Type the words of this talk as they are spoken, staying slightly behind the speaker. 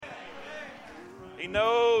He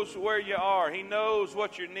knows where you are. He knows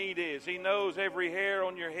what your need is. He knows every hair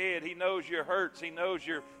on your head. He knows your hurts. He knows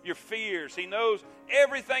your fears. He knows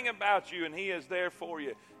everything about you, and He is there for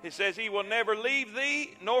you. He says He will never leave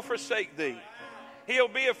thee nor forsake thee. He'll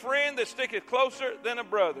be a friend that sticketh closer than a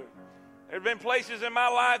brother. There have been places in my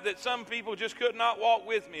life that some people just could not walk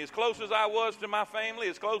with me. As close as I was to my family,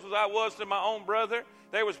 as close as I was to my own brother,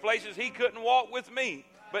 there was places He couldn't walk with me.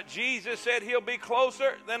 But Jesus said He'll be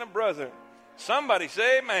closer than a brother. Somebody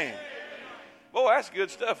say amen. Boy, that's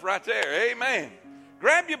good stuff right there. Amen.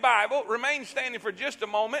 Grab your Bible, remain standing for just a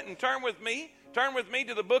moment, and turn with me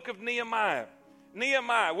to the book of Nehemiah.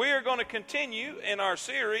 Nehemiah. We are going to continue in our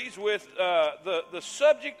series with the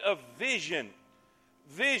subject of vision.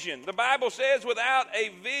 Vision. The Bible says without a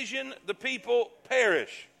vision, the people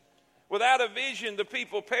perish. Without a vision, the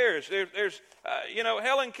people perish.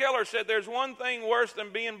 Helen Keller said there's one thing worse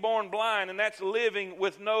than being born blind, and that's living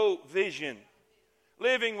with no vision.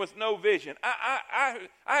 Living with no vision.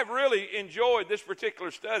 I've really enjoyed this particular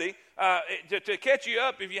study. To catch you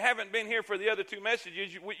up, if you haven't been here for the other two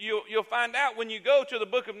messages, you'll find out when you go to the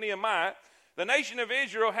book of Nehemiah, the nation of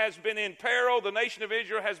Israel has been in peril. The nation of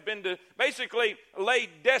Israel has been basically laid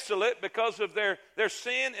desolate because of their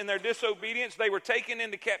sin and their disobedience. They were taken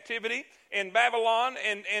into captivity in Babylon,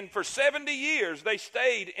 and for 70 years they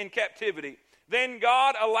stayed in captivity. Then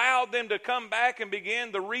God allowed them to come back and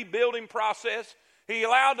begin the rebuilding process. He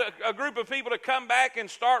allowed a group of people to come back and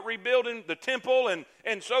start rebuilding the temple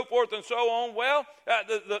and so forth and so on. Well,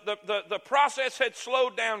 the process had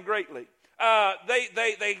slowed down greatly.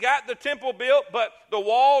 They got the temple built, but the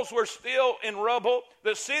walls were still in rubble.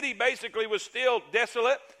 The city basically was still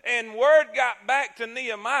desolate. And word got back to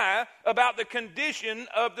Nehemiah about the condition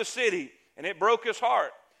of the city. And it broke his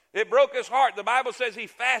heart. It broke his heart. The Bible says he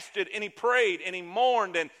fasted and he prayed and he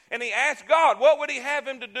mourned and he asked God, what would He have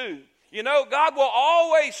him to do? You know, God will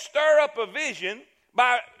always stir up a vision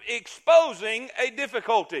by exposing a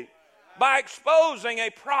difficulty, by exposing a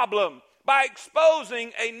problem, by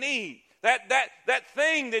exposing a need. That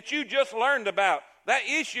thing that you just learned about, that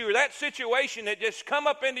issue or that situation that just come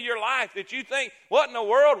up into your life that you think, what in the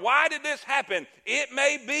world, why did this happen? It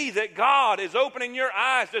may be that God is opening your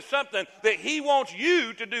eyes to something that He wants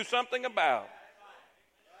you to do something about.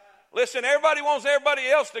 Listen, everybody wants everybody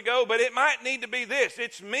else to go, but it might need to be this.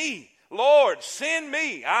 It's me. Lord, send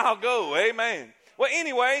me. I'll go. Amen. Well,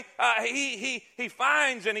 anyway, he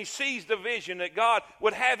finds and he sees the vision that God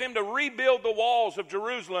would have him to rebuild the walls of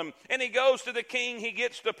Jerusalem. And he goes to the king. He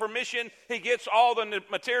gets the permission. He gets all the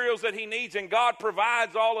materials that he needs, and God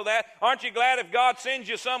provides all of that. Aren't you glad if God sends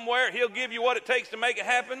you somewhere, He'll give you what it takes to make it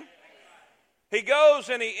happen? He goes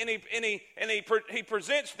and he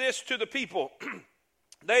presents this to the people.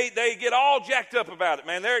 They get all jacked up about it,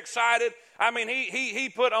 man. They're excited. I mean, he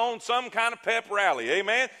put on some kind of pep rally,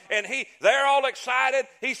 amen? And they're all excited.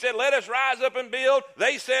 He said, let us rise up and build.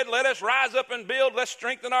 They said, let us rise up and build. Let's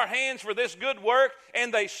strengthen our hands for this good work.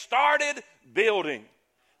 And they started building.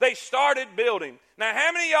 They started building. Now,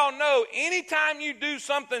 how many of y'all know anytime you do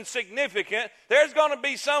something significant, there's going to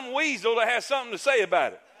be some weasel that has something to say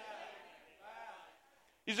about it?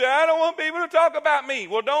 You say, I don't want people to talk about me.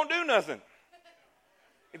 Well, don't do nothing.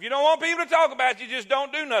 If you don't want people to talk about you, just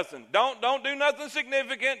don't do nothing. Don't do nothing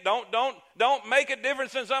significant. Don't make a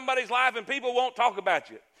difference in somebody's life, and people won't talk about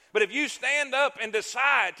you. But if you stand up and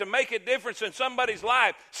decide to make a difference in somebody's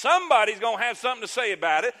life, somebody's going to have something to say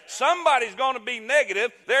about it. Somebody's going to be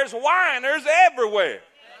negative. There's whiners everywhere.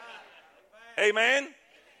 Amen.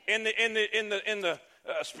 In the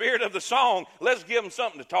spirit of the song, let's give them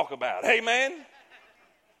something to talk about. Amen.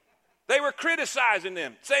 They were criticizing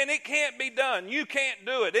them, saying it can't be done. You can't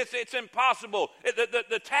do it. It's impossible.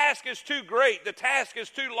 The task is too great. The task is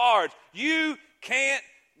too large. You can't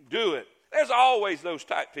do it. There's always those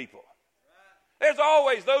type people. There's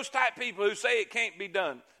always those type people who say it can't be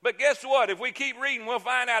done. But guess what? If we keep reading, we'll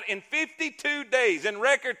find out in 52 days, in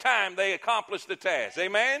record time, they accomplished the task.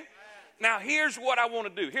 Amen? Now, here's what I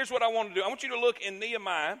want to do. I want you to look in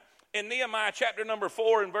Nehemiah chapter number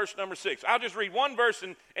 4 and verse number 6. I'll just read one verse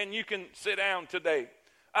and you can sit down today.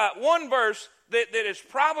 One verse that is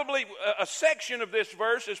probably, a section of this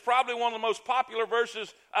verse is probably one of the most popular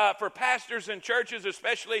verses for pastors and churches,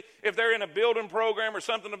 especially if they're in a building program or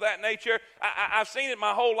something of that nature. I've seen it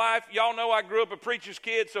my whole life. Y'all know I grew up a preacher's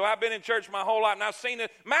kid, so I've been in church my whole life, and I've seen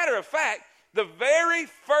it. Matter of fact, the very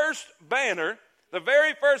first banner The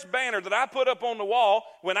very first banner that I put up on the wall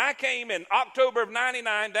when I came in October of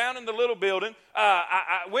 99 down in the little building,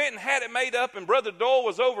 I went and had it made up, and Brother Dole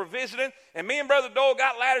was over visiting, and me and Brother Dole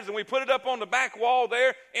got ladders, and we put it up on the back wall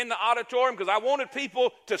there in the auditorium because I wanted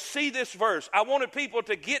people to see this verse. I wanted people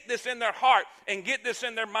to get this in their heart and get this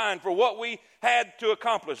in their mind for what we had to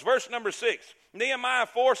accomplish. Verse number 6, Nehemiah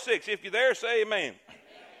 4:6. If you're there, say amen. Amen.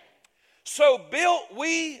 So built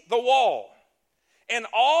we the wall, and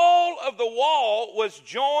all of the wall was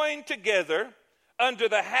joined together unto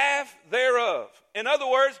the half thereof. In other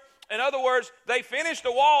words, they finished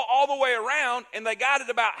the wall all the way around, and they got it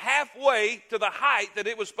about halfway to the height that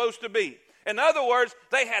it was supposed to be. In other words,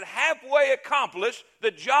 they had halfway accomplished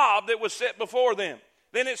the job that was set before them.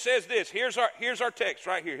 Then it says this. Here's our text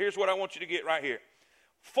right here. Here's what I want you to get right here.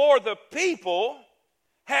 For the people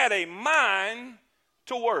had a mind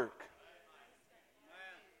to work.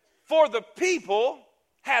 For the people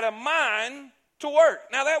had a mind to work.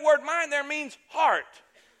 Now that word mind there means heart.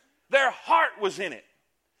 Their heart was in it.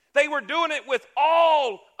 They were doing it with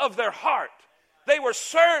all of their heart. They were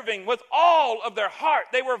serving with all of their heart.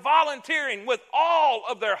 They were volunteering with all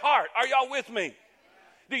of their heart. Are y'all with me?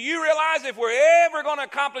 Do you realize if we're ever going to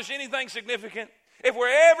accomplish anything significant, if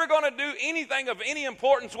we're ever going to do anything of any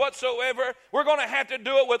importance whatsoever, we're going to have to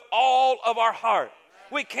do it with all of our heart.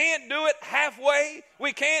 We can't do it halfway.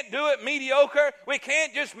 We can't do it mediocre. We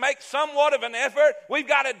can't just make somewhat of an effort. We've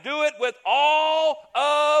got to do it with all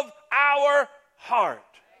of our heart.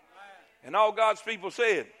 And all God's people said,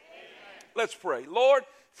 amen. Let's pray. Lord,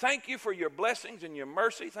 thank you for your blessings and your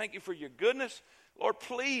mercy. Thank you for your goodness. Lord,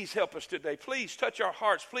 please help us today. Please touch our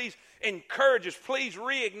hearts. Please encourage us. Please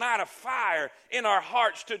reignite a fire in our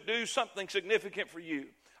hearts to do something significant for you.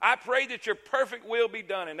 I pray that your perfect will be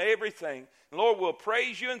done in everything. Lord, we'll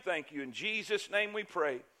praise you and thank you. In Jesus' name we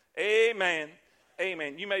pray. Amen.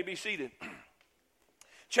 Amen. You may be seated.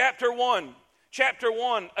 Chapter 1. Chapter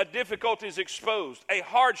 1, a difficulty is exposed. A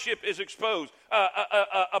hardship is exposed.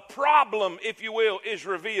 A problem, if you will, is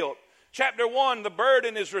revealed. Chapter 1, the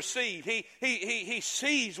burden is received. He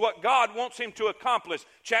sees what God wants him to accomplish.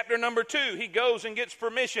 Chapter number 2, he goes and gets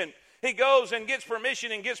permission. He goes and gets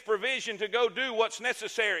permission and gets provision to go do what's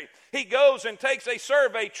necessary. He goes and takes a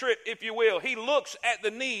survey trip, if you will. He looks at the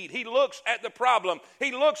need. He looks at the problem.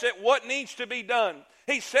 He looks at what needs to be done.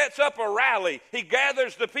 He sets up a rally. He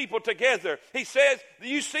gathers the people together. He says,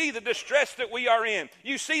 you see the distress that we are in.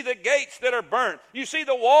 You see the gates that are burnt. You see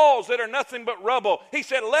the walls that are nothing but rubble. He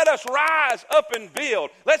said, let us rise up and build.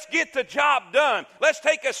 Let's get the job done. Let's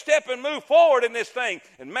take a step and move forward in this thing.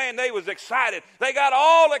 And man, they was excited. They got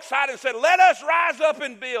all excited and said, let us rise up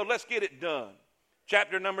and build. Let's get it done.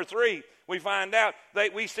 Chapter number 3, we find out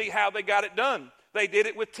we see how they got it done. They did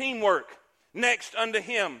it with teamwork. Next unto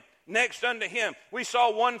him. Next unto him. We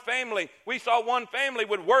saw one family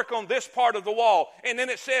would work on this part of the wall. And then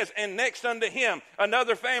it says, and next unto him,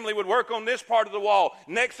 another family would work on this part of the wall.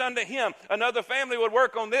 Next unto him, another family would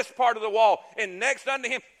work on this part of the wall. And next unto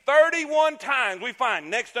him, 31 times we find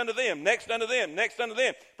next unto them, next unto them, next unto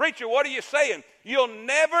them. Preacher, what are you saying? You'll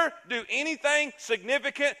never do anything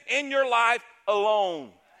significant in your life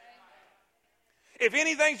alone. If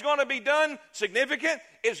anything's going to be done significant,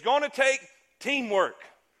 it's going to take teamwork.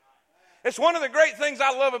 It's one of the great things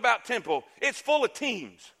I love about Temple. It's full of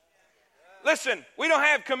teams. Listen, we don't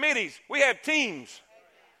have committees. We have teams.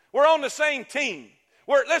 We're on the same team.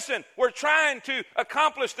 We're trying to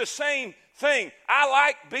accomplish the same thing. I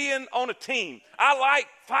like being on a team. I like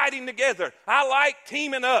fighting together. I like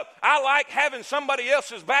teaming up. I like having somebody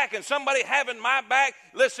else's back and somebody having my back.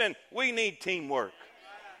 Listen, we need teamwork.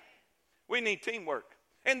 We need teamwork.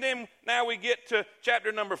 And then now we get to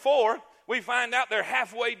chapter number 4. We find out they're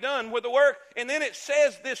halfway done with the work. And then it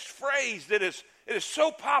says this phrase that it is so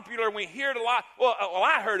popular and we hear it a lot. Well,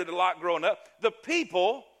 I heard it a lot growing up. The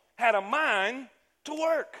people had a mind to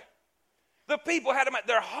work. The people had a mind.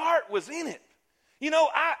 Their heart was in it. You know,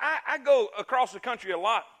 I go across the country a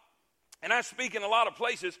lot. And I speak in a lot of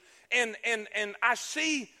places. And I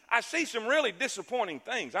see some really disappointing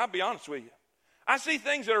things. I'll be honest with you. I see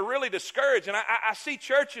things that are really discouraged. And I see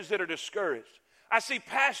churches that are discouraged. I see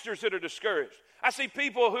pastors that are discouraged. I see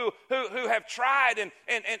people who have tried and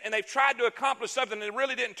they've tried to accomplish something that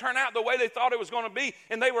really didn't turn out the way they thought it was going to be,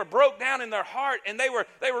 and they were broke down in their heart, and they were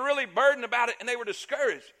really burdened about it, and they were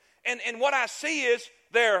discouraged. And what I see is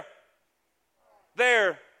there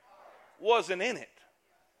wasn't in it.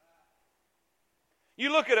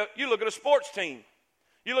 You look at a sports team.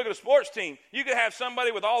 You look at a sports team. You could have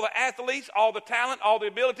somebody with all the athletes, all the talent, all the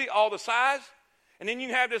ability, all the size. And then you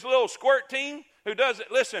have this little squirt team who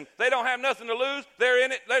doesn't, listen, they don't have nothing to lose. They're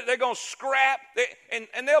in it. They're going to scrap.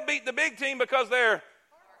 And they'll beat the big team because their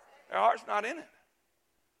heart's not in it.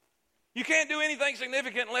 You can't do anything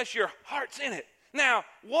significant unless your heart's in it. Now,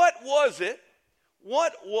 what was it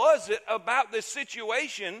about this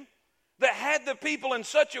situation that had the people in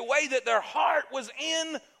such a way that their heart was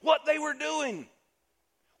in what they were doing?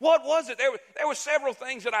 What was it? There were several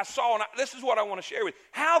things that I saw, and this is what I want to share with you.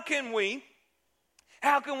 How can we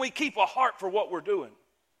keep a heart for what we're doing?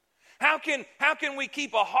 How can we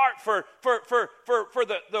keep a heart for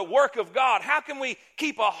the work of God? How can we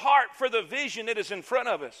keep a heart for the vision that is in front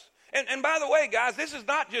of us? And by the way, guys, this is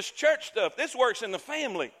not just church stuff. This works in the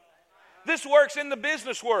family. This works in the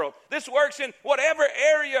business world. This works in whatever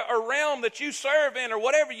area or realm that you serve in or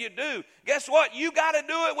whatever you do. Guess what? You got to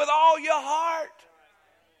do it with all your heart.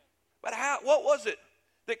 But what was it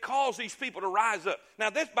that caused these people to rise up? Now,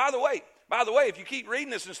 this, by the way, if you keep reading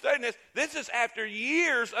this and studying this is after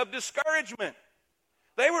years of discouragement.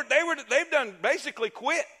 They've done basically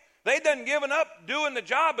quit. They'd done given up doing the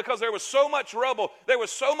job because there was so much rubble. There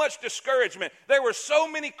was so much discouragement. There were so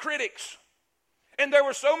many critics. And there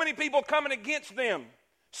were so many people coming against them,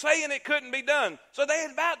 saying it couldn't be done. So they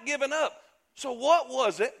had about given up. So what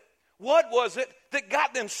was it that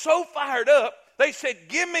got them so fired up? They said,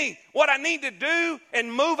 give me what I need to do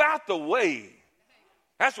and move out the way.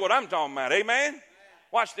 That's what I'm talking about, amen?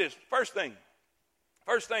 Watch this. First thing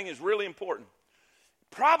is really important.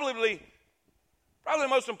 Probably the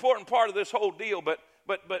most important part of this whole deal, but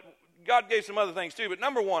God gave some other things too. But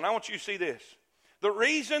number one, I want you to see this. The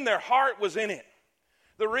reason their heart was in it,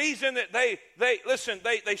 the reason that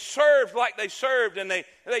they served like they served and they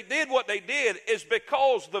did what they did is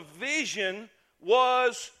because the vision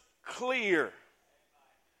was clear.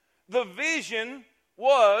 The vision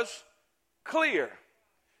was clear.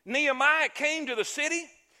 Nehemiah came to the city.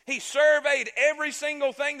 He surveyed every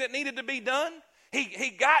single thing that needed to be done.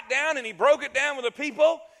 He got down and he broke it down with the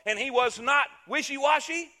people, and he was not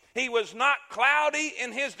wishy-washy. He was not cloudy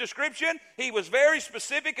in his description. He was very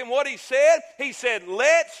specific in what he said. He said,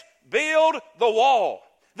 let's build the wall.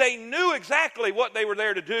 They knew exactly what they were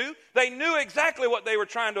there to do. They knew exactly what they were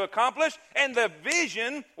trying to accomplish, and the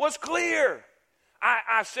vision was clear.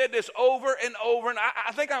 I said this over and over, and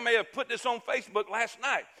I think I may have put this on Facebook last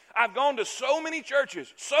night. I've gone to so many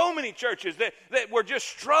churches that were just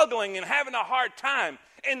struggling and having a hard time.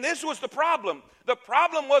 And this was the problem. The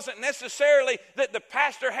problem wasn't necessarily that the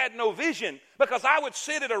pastor had no vision, because I would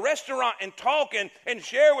sit at a restaurant and talk and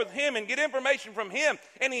share with him and get information from him,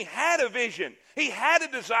 and he had a vision. He had a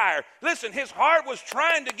desire. Listen, his heart was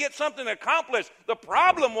trying to get something accomplished. The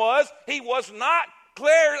problem was he was not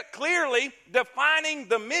clearly defining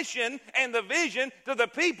the mission and the vision to the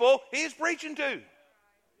people he's preaching to.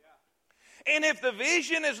 And if the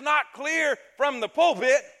vision is not clear from the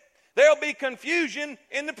pulpit, there'll be confusion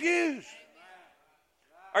in the pews.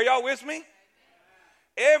 Are y'all with me?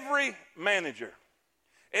 Every manager,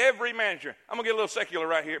 I'm going to get a little secular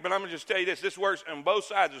right here, but I'm going to just tell you this. This works on both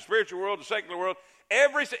sides, the spiritual world, the secular world.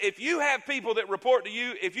 If you have people that report to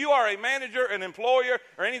you, if you are a manager, an employer,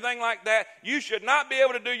 or anything like that, you should not be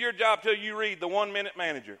able to do your job till you read the 1 Minute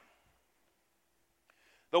Manager.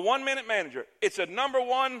 The 1 Minute Manager. It's a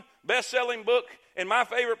 #1 best-selling book, and my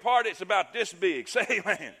favorite part, it's about this big. Say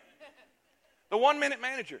amen. The 1 Minute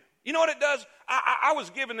Manager. You know what it does? I was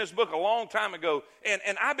given this book a long time ago,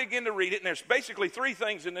 and I began to read it, and there's basically 3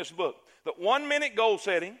 things in this book. The 1 minute goal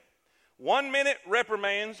setting, 1 minute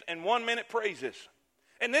reprimands, and 1 minute praises.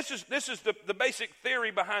 And this is the basic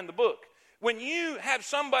theory behind the book. When you have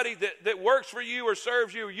somebody that works for you or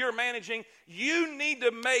serves you, or you're managing, you need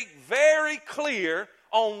to make very clear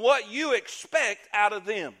on what you expect out of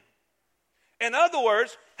them. In other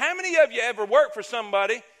words, how many of you ever worked for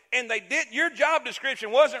somebody and your job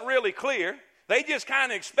description wasn't really clear? They just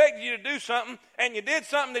kind of expected you to do something, and you did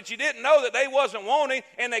something that you didn't know that they wasn't wanting,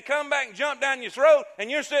 and they come back and jump down your throat,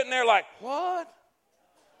 and you're sitting there like, what?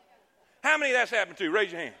 How many of that's happened to?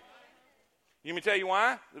 Raise your hand. Let me tell you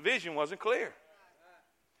why. The vision wasn't clear.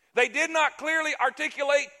 They did not clearly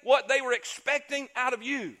articulate what they were expecting out of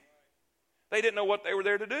you. They didn't know what they were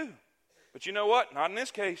there to do. But you know what? Not in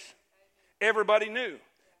this case. Everybody knew.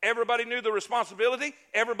 Everybody knew the responsibility.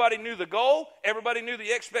 Everybody knew the goal. Everybody knew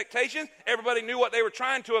the expectations. Everybody knew what they were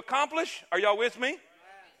trying to accomplish. Are y'all with me? You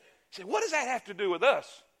say, what does that have to do with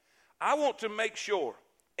us? I want to make sure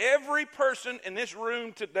every person in this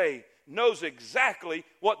room today knows exactly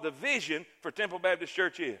what the vision for Temple Baptist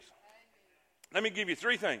Church is. Let me give you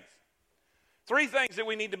 3 things. 3 things that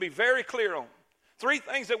we need to be very clear on. 3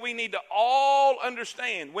 things that we need to all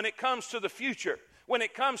understand when it comes to the future. When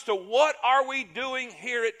it comes to what are we doing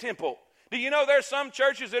here at Temple. Do you know there's some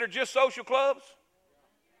churches that are just social clubs?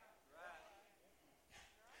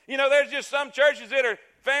 You know, there's just some churches that are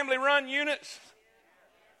family-run units.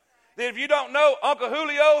 That if you don't know Uncle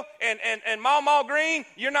Julio and Mama Green,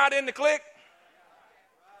 you're not in the clique.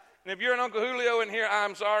 And if you're an Uncle Julio in here,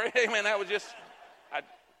 I'm sorry. Amen. That was just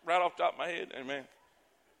right off the top of my head. Amen.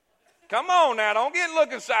 Come on now. Don't get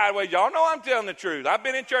looking sideways. Y'all know I'm telling the truth. I've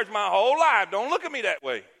been in church my whole life. Don't look at me that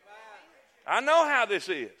way. I know how this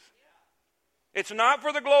is. It's not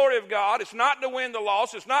for the glory of God. It's not to win the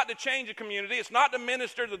lost. It's not to change the community. It's not to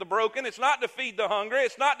minister to the broken. It's not to feed the hungry.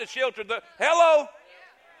 It's not to shelter the... Hello?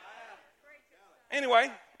 Anyway,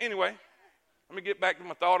 let me get back to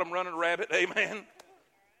my thought. I'm running a rabbit. Amen.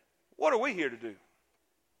 What are we here to do?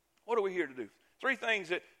 What are we here to do? Three things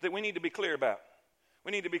that we need to be clear about.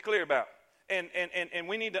 We need to be clear about. And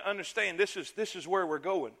we need to understand this is where we're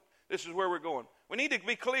going. This is where we're going. We need to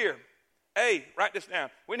be clear. A, write this down.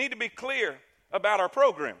 We need to be clear about our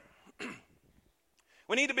program.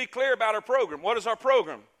 We need to be clear about our program. What is our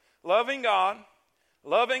program? Loving God,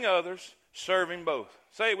 loving others, serving both.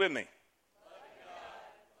 Say it with me.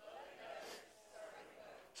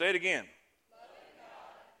 Say it again.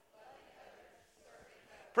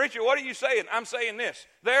 Preacher, what are you saying? I'm saying this.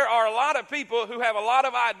 There are a lot of people who have a lot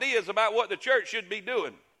of ideas about what the church should be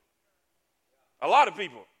doing. A lot of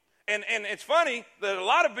people. And it's funny that a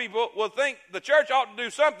lot of people will think the church ought to do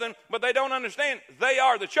something, but they don't understand they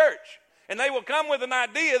are the church. And they will come with an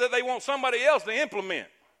idea that they want somebody else to implement.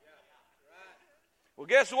 Well,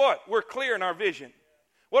 guess what? We're clear in our vision.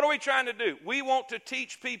 What are we trying to do? We want to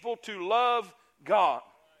teach people to love God.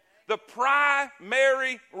 The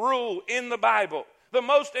primary rule in the Bible, the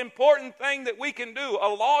most important thing that we can do. A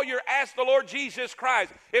lawyer asked the Lord Jesus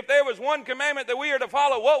Christ, if there was one commandment that we are to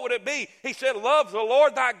follow, what would it be? He said, love the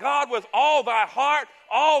Lord thy God with all thy heart,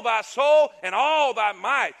 all thy soul, and all thy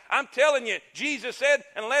might. I'm telling you, Jesus said,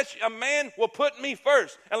 unless a man will put me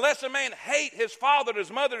first, unless a man hate his father,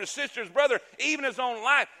 his mother, his sister, his brother, even his own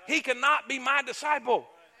life, he cannot be my disciple.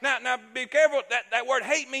 Now be careful. That word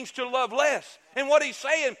hate means to love less. And what he's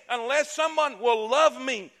saying, unless someone will love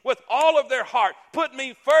me with all of their heart, put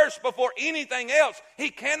me first before anything else, he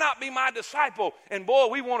cannot be my disciple. And boy,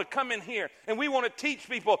 we want to come in here and we want to teach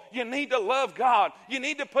people, you need to love God. You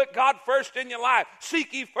need to put God first in your life.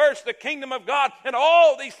 Seek ye first the kingdom of God, and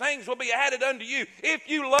all these things will be added unto you. If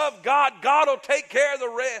you love God, God will take care of the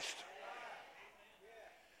rest.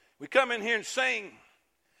 We come in here and sing.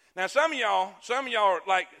 Now, some of y'all are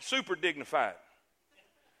like super dignified.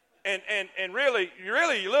 And really, you're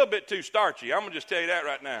a little bit too starchy. I'm going to just tell you that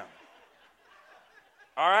right now.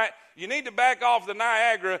 All right? You need to back off the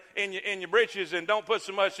Niagara in your britches and don't put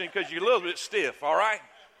so much in because you're a little bit stiff, all right?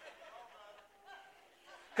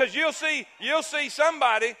 Because you'll see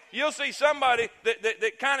somebody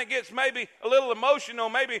that kind of gets maybe a little emotional.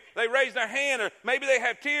 Maybe they raise their hand, or maybe they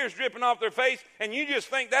have tears dripping off their face, and you just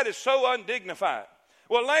think that is so undignified.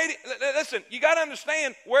 Well, lady, listen, you got to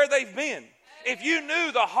understand where they've been. If you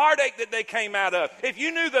knew the heartache that they came out of, if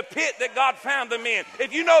you knew the pit that God found them in,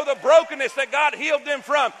 if you know the brokenness that God healed them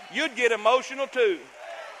from, you'd get emotional too.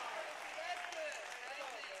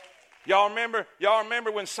 Y'all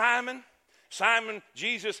remember when Simon,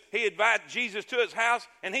 Jesus, he invited Jesus to his house,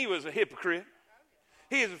 and he was a hypocrite.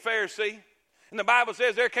 He is a Pharisee. And the Bible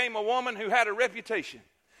says there came a woman who had a reputation.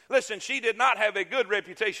 Listen, she did not have a good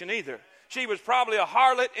reputation either. She was probably a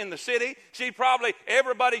harlot in the city.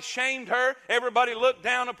 Everybody shamed her. Everybody looked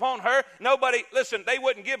down upon her. They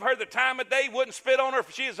wouldn't give her the time of day, wouldn't spit on her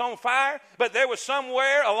if she was on fire. But there was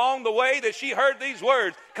somewhere along the way that she heard these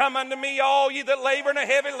words, come unto me, all ye that labor and are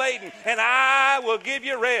heavy laden, and I will give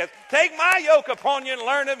you rest. Take my yoke upon you and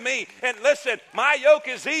learn of me. And listen, my yoke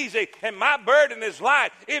is easy and my burden is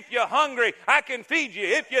light. If you're hungry, I can feed you.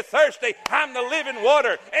 If you're thirsty, I'm the living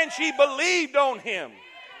water. And she believed on him.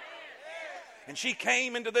 And she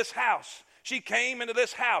came into this house.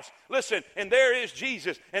 Listen, and there is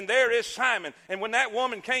Jesus, and there is Simon. And when that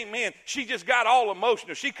woman came in, she just got all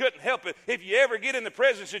emotional. She couldn't help it. If you ever get in the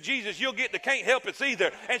presence of Jesus, you'll get the can't help it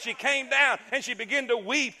either. And she came down, and she began to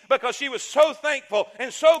weep because she was so thankful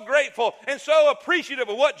and so grateful and so appreciative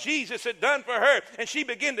of what Jesus had done for her. And she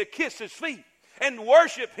began to kiss his feet and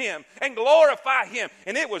worship him and glorify him.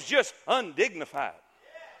 And it was just undignified.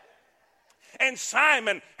 And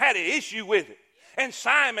Simon had an issue with it. And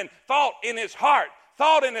Simon thought in his heart,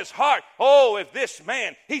 oh, if this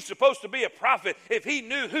man, he's supposed to be a prophet, if he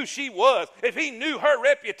knew who she was, if he knew her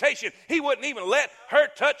reputation, he wouldn't even let her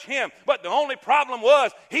touch him. But the only problem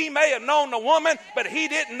was, he may have known the woman, but he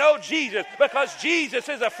didn't know Jesus, because Jesus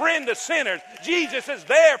is a friend of sinners. Jesus is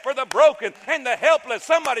there for the broken and the helpless.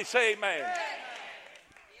 Somebody say amen.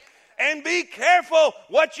 And be careful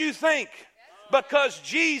what you think, because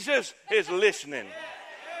Jesus is listening.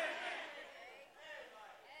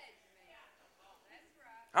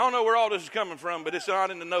 I don't know where all this is coming from, but it's not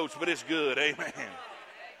in the notes, but it's good. Amen.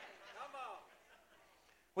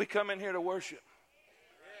 We come in here to worship.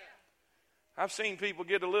 I've seen people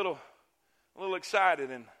get a little excited,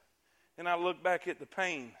 and I look back at the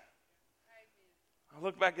pain. I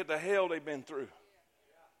look back at the hell they've been through.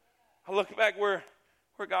 I look back where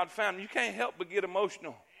God found them. You can't help but get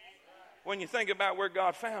emotional when you think about where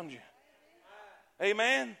God found you.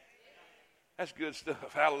 Amen? That's good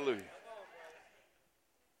stuff. Hallelujah.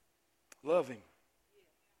 Love him.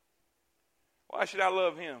 Why should I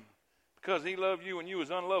love him? Because he loved you when you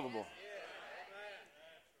was unlovable.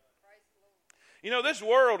 You know, this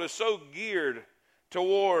world is so geared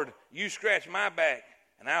toward you scratch my back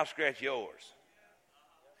and I'll scratch yours.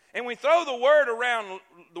 And we throw the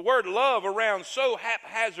word love around so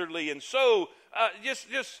haphazardly and so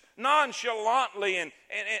just nonchalantly, and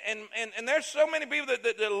there's so many people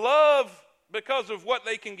that love because of what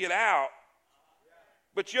they can get out.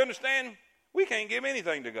 But you understand, we can't give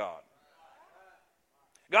anything to God.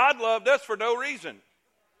 God loved us for no reason.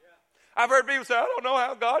 I've heard people say, I don't know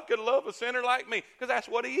how God could love a sinner like me, because that's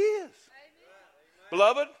what he is.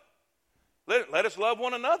 Beloved, let us love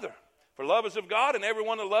one another. For love is of God, and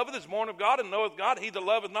everyone that loveth is born of God and knoweth God. He that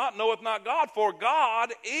loveth not knoweth not God, for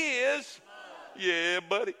God is, yeah,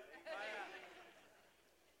 buddy.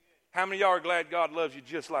 How many of y'all are glad God loves you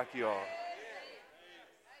just like you are?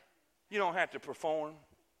 You don't have to perform.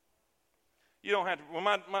 You don't have to. When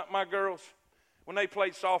my girls, when they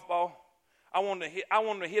played softball, I wanted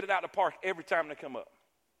to hit it out of the park every time they come up.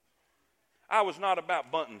 I was not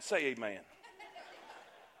about bunting. Say amen.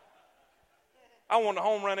 I wanted a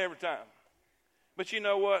home run every time. But you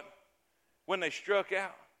know what? When they struck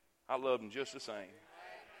out, I loved them just the same.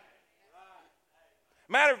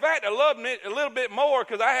 Matter of fact, I loved them a little bit more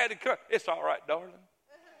because I had to cut. It's all right, darling.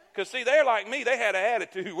 Because, see, they're like me. They had an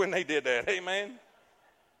attitude when they did that. Amen.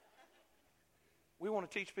 We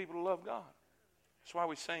want to teach people to love God. That's why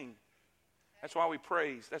we sing. That's why we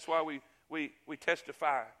praise. That's why we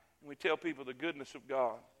testify. And we tell people the goodness of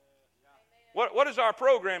God. What is our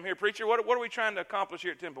program here, preacher? What are we trying to accomplish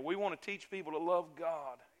here at Temple? We want to teach people to love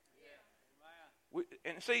God.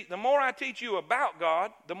 And see, the more I teach you about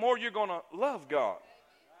God, the more you're going to love God.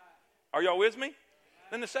 Are y'all with me?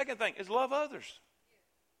 Then the second thing is love others.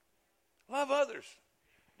 Love others.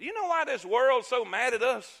 Do you know why this world's so mad at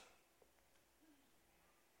us?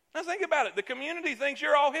 Now think about it. The community thinks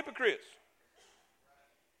you're all hypocrites.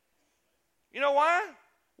 You know why?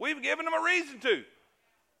 We've given them a reason to.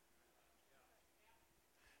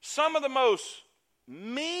 Some of the most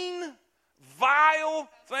mean, vile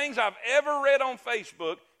things I've ever read on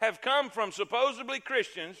Facebook have come from supposedly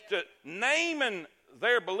Christians to naming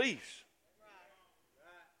their beliefs.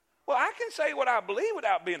 Well, I can say what I believe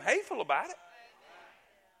without being hateful about it.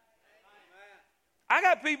 I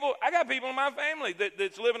got people in my family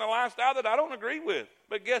that's living a lifestyle that I don't agree with.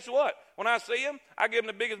 But guess what? When I see them, I give them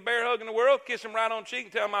the biggest bear hug in the world, kiss them right on the cheek,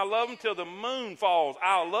 and tell them I love them till the moon falls.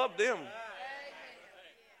 I'll love them.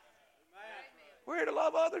 We're here to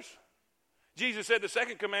love others. Jesus said the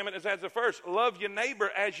second commandment is as the first. Love your neighbor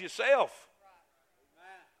as yourself.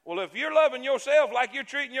 Well, if you're loving yourself like you're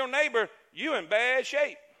treating your neighbor, you're in bad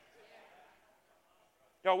shape.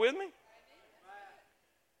 Y'all with me?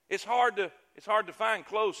 It's hard to find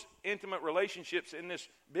close, intimate relationships in this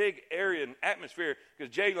big area and atmosphere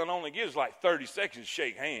because Jalen only gives like 30 seconds to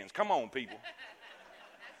shake hands. Come on, people.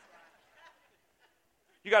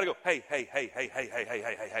 You got to go, hey.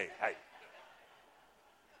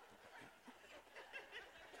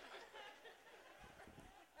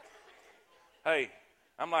 Hey,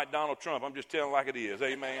 I'm like Donald Trump. I'm just telling like it is.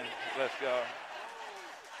 Amen. Let's go.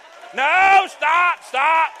 No, stop.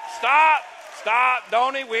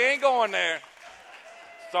 Don't we ain't going there.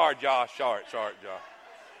 Sorry, Josh. Sorry, Josh.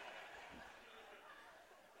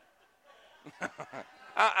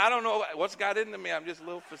 I don't know what's got into me. I'm just a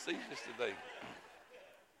little facetious today.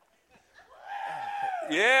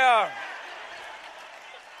 Yeah.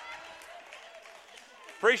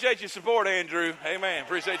 Appreciate your support, Andrew. Amen.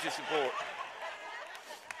 Appreciate your support.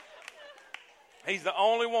 He's the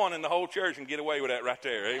only one in the whole church can get away with that right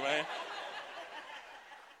there. Amen.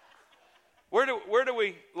 Where do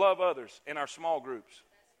we love others? In our small groups,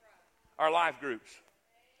 our life groups.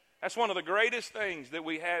 That's one of the greatest things that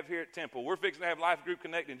we have here at Temple. We're fixing to have Life Group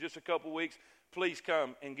Connect in just a couple weeks. Please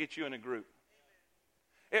come and get you in a group.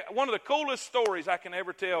 One of the coolest stories I can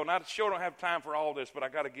ever tell, and I sure don't have time for all this, but I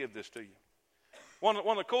got to give this to you. One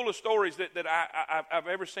of the coolest stories that I've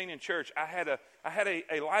ever seen in church, I had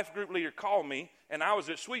a life group leader call me, and I was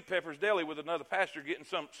at Sweet Pepper's Deli with another pastor getting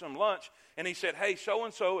some lunch, and he said, hey,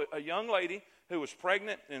 so-and-so, a young lady who was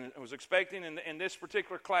pregnant and was expecting in this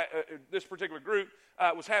particular group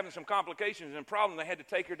was having some complications and problems. They had to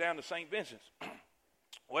take her down to St. Vincent's.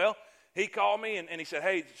 Well, he called me, and he said,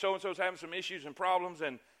 hey, so-and-so's having some issues and problems,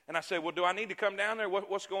 and I said, well, do I need to come down there?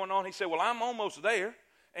 What's going on? He said, well, I'm almost there.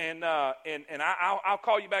 And I'll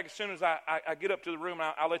call you back as soon as I get up to the room,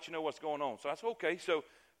 and I'll let you know what's going on. So I said, okay. So a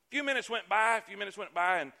few minutes went by,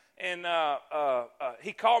 and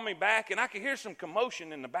he called me back, and I could hear some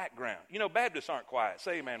commotion in the background. You know, Baptists aren't quiet.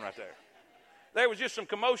 Say amen right there. There was just some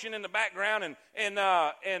commotion in the background, and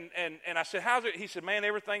I said, how's it? He said, man,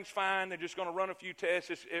 everything's fine. They're just going to run a few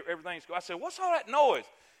tests. Everything's good. I said, what's all that noise?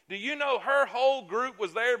 Do you know her whole group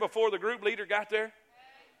was there before the group leader got there?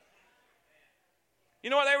 You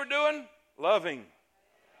know what they were doing? Loving,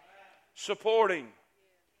 supporting,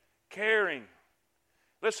 caring.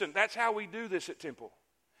 Listen, that's how we do this at Temple.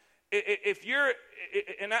 If you're,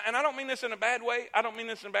 and I don't mean this in a bad way. I don't mean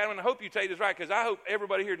this in a bad way. And I hope you take this right, because I hope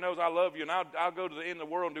everybody here knows I love you, and I'll go to the end of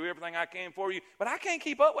the world and do everything I can for you. But I can't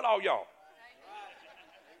keep up with all y'all.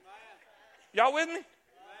 Y'all with me?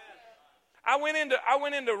 I went into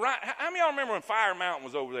Ryan. How many of y'all remember when Fire Mountain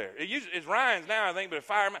was over there? It's Ryan's now, I think, but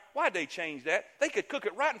Fire Mountain. Why'd they change that? They could cook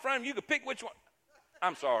it right in front of you. You could pick which one.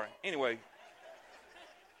 I'm sorry. Anyway,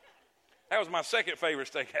 that was my second favorite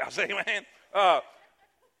steakhouse. Amen.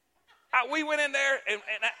 We went in there,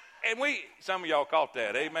 and some of y'all caught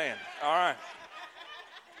that. Amen. All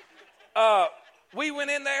right. We went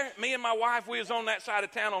in there, me and my wife, we was on that side of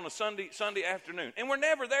town on a Sunday afternoon. And we're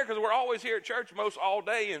never there because we're always here at church most all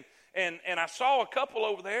day, and I saw a couple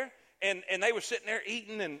over there, and they were sitting there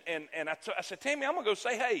eating, and I said, Tammy, I'm going to go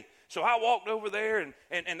say hey. So I walked over there,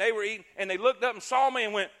 and they were eating, and they looked up and saw me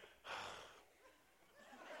and went,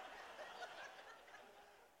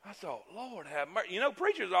 I thought, Lord have mercy. You know,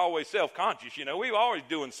 preachers are always self-conscious, you know. We're always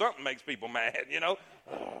doing something that makes people mad, you know.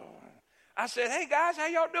 I said, hey, guys, how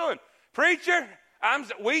y'all doing? Preacher,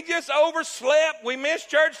 we just overslept. We missed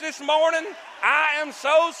church this morning. I am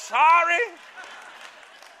so sorry.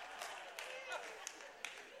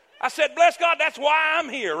 I said, bless God, that's why I'm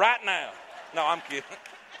here right now. No, I'm kidding.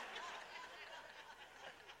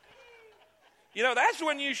 You know, that's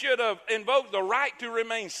when you should have invoked the right to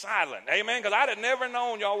remain silent. Amen? Because I'd have never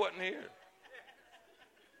known y'all wasn't here.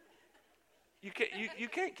 You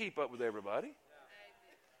can't keep up with everybody.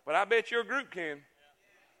 But I bet your group can.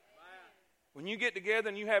 When you get together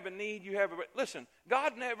and you have a need, listen,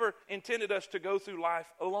 God never intended us to go through life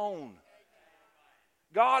alone.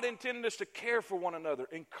 God intended us to care for one another,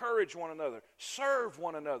 encourage one another, serve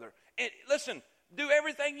one another. And listen, do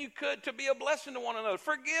everything you could to be a blessing to one another.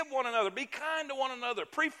 Forgive one another. Be kind to one another.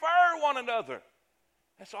 Prefer one another.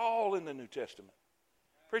 That's all in the New Testament.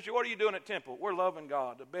 Preacher, what are you doing at Temple? We're loving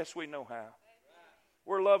God the best we know how.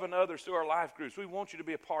 We're loving others through our life groups. We want you to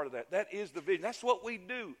be a part of that. That is the vision. That's what we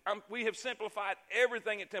do. We have simplified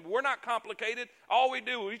everything at Temple. We're not complicated. All we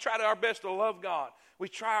do, we try our best to love God. We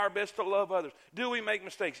try our best to love others. Do we make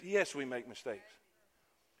mistakes? Yes, we make mistakes.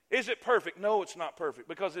 Is it perfect? No, it's not perfect,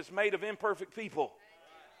 because it's made of imperfect people.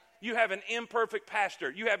 You have an imperfect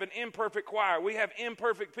pastor. You have an imperfect choir. We have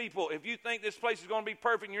imperfect people. If you think this place is going to be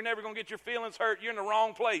perfect and you're never going to get your feelings hurt, you're in the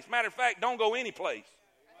wrong place. Matter of fact, don't go any place.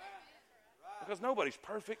 Because nobody's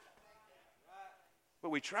perfect. But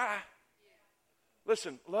we try.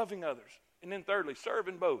 Listen, loving others. And then thirdly,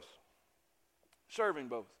 serving both. Serving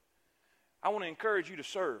both. I want to encourage you to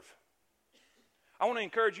serve. I want to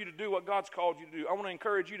encourage you to do what God's called you to do. I want to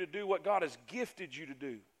encourage you to do what God has gifted you to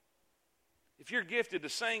do. If you're gifted to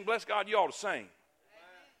sing, bless God, you ought to sing.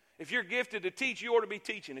 If you're gifted to teach, you ought to be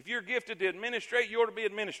teaching. If you're gifted to administrate, you ought to be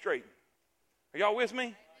administrating. Are y'all with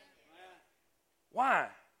me? Why?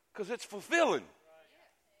 Because it's fulfilling.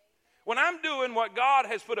 When I'm doing what God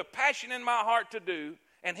has put a passion in my heart to do,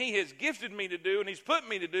 and He has gifted me to do, and He's put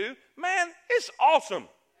me to do, man, it's awesome.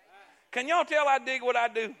 Can y'all tell I dig what I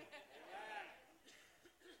do?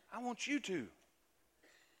 I want you to.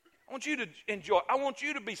 I want you to enjoy. I want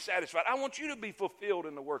you to be satisfied. I want you to be fulfilled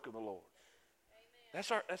in the work of the Lord.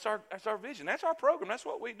 Amen. That's our vision. That's our program. That's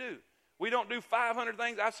what we do. We don't do 500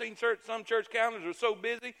 things. I've seen some church calendars are so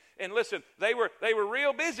busy. And listen, they were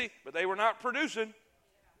real busy, but they were not producing.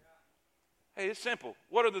 Hey, it's simple.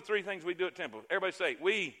 What are the three things we do at Temple? Everybody say,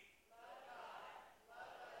 we.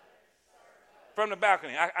 From the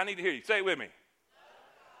balcony. I need to hear you. Say it with me.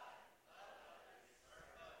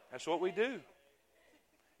 That's what we do.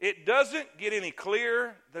 It doesn't get any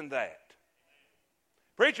clearer than that.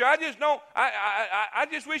 Preacher, I just don't, I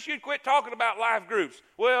just wish you'd quit talking about life groups.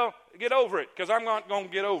 Well, get over it, because I'm not going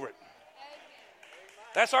to get over it.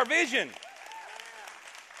 That's our vision.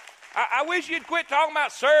 I wish you'd quit talking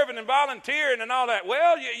about serving and volunteering and all that.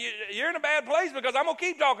 Well, you're in a bad place, because I'm going to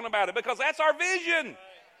keep talking about it, because that's our vision.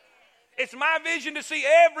 It's my vision to see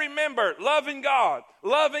every member loving God,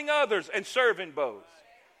 loving others, and serving both.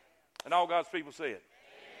 And all God's people say it.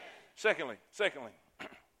 Secondly,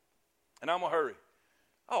 and I'm going to hurry.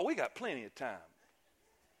 Oh, we got plenty of time.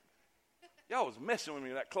 Y'all was messing with me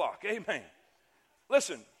with that clock. Amen.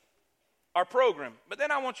 Listen, our program. But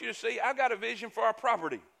then I want you to see, I've got a vision for our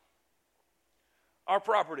property. Our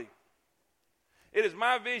property. It is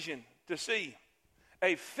my vision to see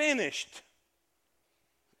a finished,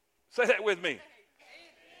 say that with me.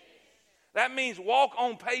 That means walk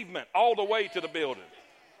on pavement all the way to the building.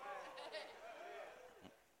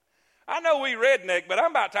 I know we redneck, but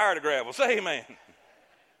I'm about tired of gravel. Say amen.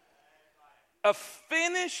 A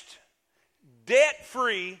finished,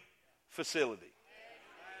 debt-free facility.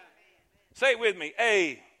 Say it with me.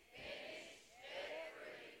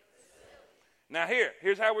 Now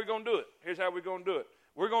here's how we're going to do it.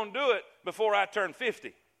 We're going to do it before I turn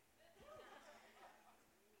 50.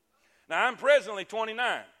 Now, I'm presently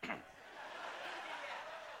 29.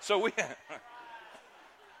 So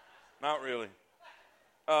not really.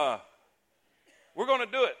 We're going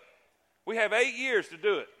to do it. We have 8 years to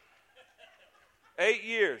do it. 8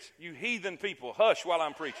 years. You heathen people, hush while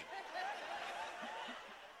I'm preaching.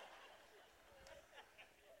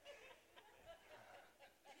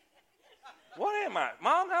 What am I?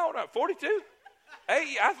 Mom, how old am I? 42?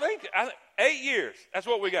 8 years. That's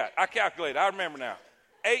what we got. I calculated. I remember now.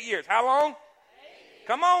 8 years. How long? 8 years.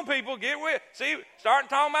 Come on, people. Get with it. See, starting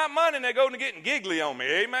talking about money and they're going to getting giggly on me.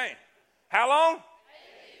 Amen. How long?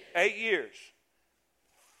 8 years. 8 years.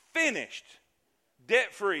 Finished,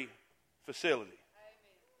 debt-free facility. Amen.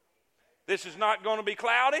 This is not going to be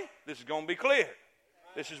cloudy. This is going to be clear.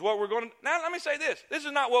 This is what we're going to. Now, let me say this. This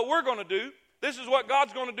is not what we're going to do. This is what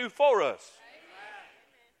God's going to do for us.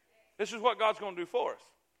 This is what God's going to do for us.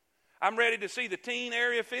 I'm ready to see the teen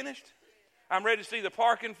area finished. I'm ready to see the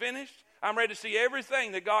parking finished. I'm ready to see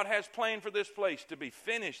everything that God has planned for this place to be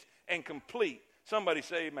finished and complete. Somebody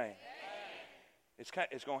say amen. It's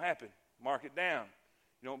going to happen. Mark it down.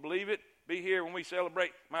 You don't believe it? Be here when we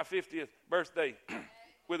celebrate my 50th birthday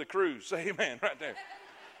with a cruise. Say amen right there.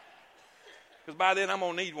 Because by then I'm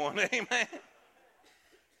going to need one. Amen.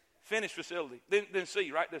 Finished facility. Then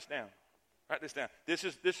see, write this down. Write this down. This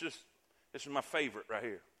is my favorite right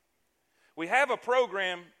here. We have a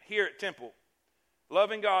program here at Temple.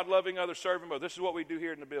 Loving God, loving others, serving both. This is what we do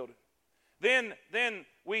here in the building. Then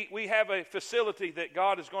we have a facility that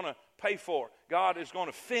God is going to pay for. God is going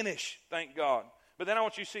to finish, thank God. But then I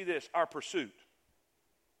want you to see this, our pursuit.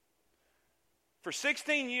 For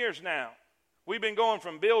 16 years now, we've been going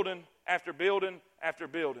from building after building after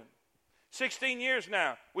building. 16 years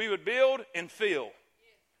now, we would build and fill.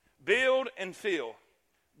 Build and fill.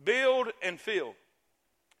 Build and fill.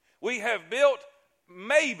 We have built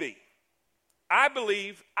maybe, I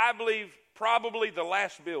believe probably the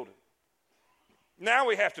last building. Now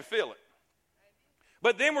we have to fill it.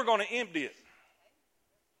 But then we're going to empty it.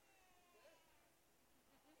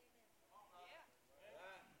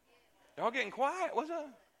 Y'all getting quiet? What's up?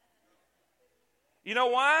 You know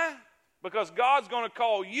why? Because God's going to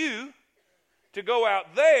call you to go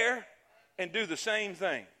out there and do the same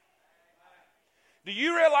thing. Do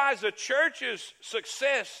you realize a church's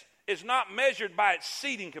success is not measured by its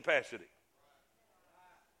seating capacity?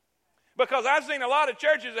 Because I've seen a lot of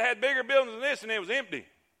churches that had bigger buildings than this and it was empty.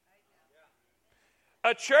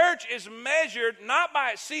 A church is measured not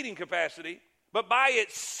by its seating capacity, but by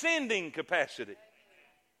its sending capacity.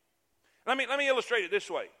 Let me illustrate it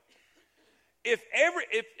this way.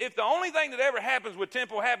 If the only thing that ever happens with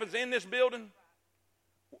Temple happens in this building,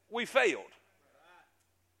 we failed.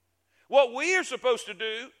 What we are supposed to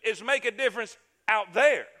do is make a difference out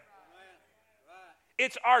there.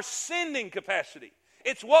 It's our sending capacity.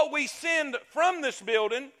 It's what we send from this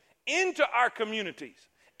building into our communities,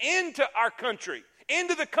 into our country,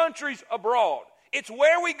 into the countries abroad. It's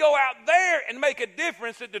where we go out there and make a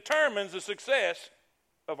difference that determines the success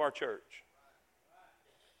of our church.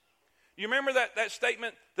 You remember that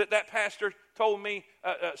statement that pastor told me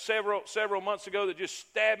several months ago that just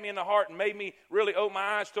stabbed me in the heart and made me really open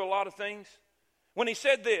my eyes to a lot of things? When he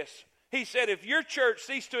said this, he said, if your church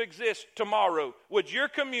ceased to exist tomorrow, would your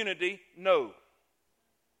community know?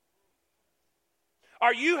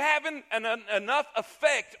 Are you having enough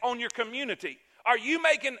effect on your community? Are you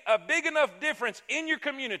making a big enough difference in your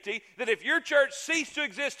community that if your church ceased to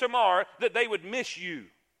exist tomorrow, that they would miss you?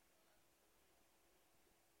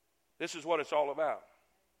 This is what it's all about.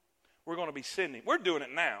 We're going to be sending. We're doing it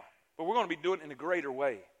now, but we're going to be doing it in a greater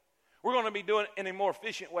way. We're going to be doing it in a more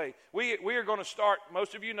efficient way. We are going to start,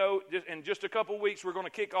 most of you know, in just a couple weeks, we're going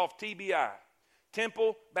to kick off TBI,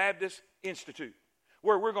 Temple Baptist Institute,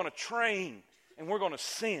 where we're going to train and we're going to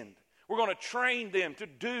send. We're going to train them to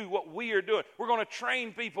do what we are doing. We're going to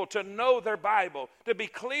train people to know their Bible, to be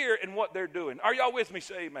clear in what they're doing. Are y'all with me?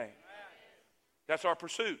 Say amen. That's our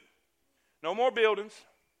pursuit. No more buildings.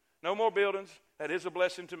 No more buildings. That is a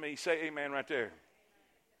blessing to me. Say amen right there.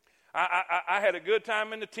 I had a good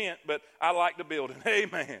time in the tent, but I like the building.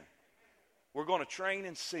 Amen. We're going to train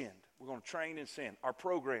and send. We're going to train and send. Our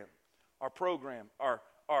program, our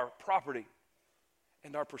property,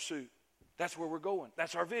 and our pursuit. That's where we're going.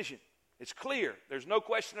 That's our vision. It's clear. There's no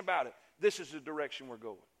question about it. This is the direction we're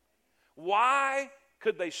going. Why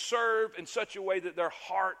could they serve in such a way that their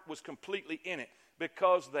heart was completely in it?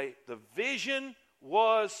 Because the vision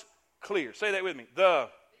was clear. Say that with me. Let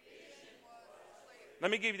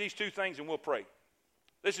me give you these two things and we'll pray.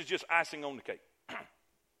 This is just icing on the cake.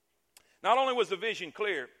 Not only was the vision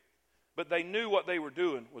clear, but they knew what they were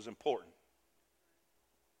doing was important.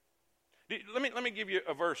 Let me give you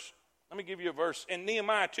a verse. Let me give you a verse. In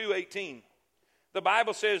Nehemiah 2:18, the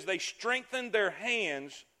Bible says they strengthened their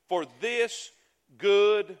hands for this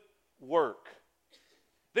good work.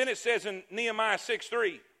 Then it says in Nehemiah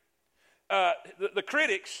 6:3, the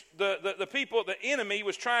critics, the people, the enemy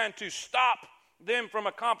was trying to stop them from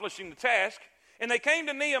accomplishing the task. And they came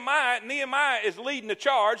to Nehemiah. Nehemiah is leading the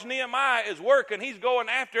charge. Nehemiah is working. He's going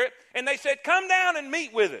after it. And they said, come down and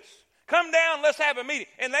meet with us. Come down, let's have a meeting.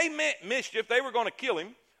 And they meant mischief. They were going to kill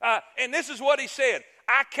him. And this is what he said.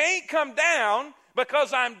 I can't come down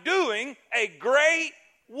because I'm doing a great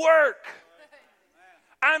work.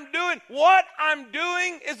 What I'm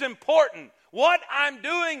doing is important. What I'm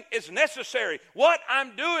doing is necessary. What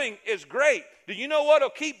I'm doing is great. Do you know what will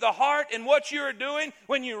keep the heart in what you're doing?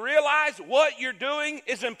 When you realize what you're doing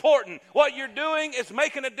is important. What you're doing is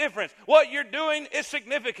making a difference. What you're doing is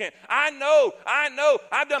significant. I know.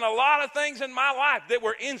 I've done a lot of things in my life that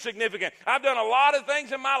were insignificant. I've done a lot of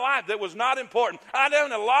things in my life that was not important. I've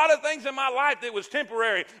done a lot of things in my life that was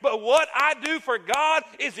temporary. But what I do for God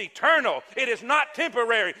is eternal. It is not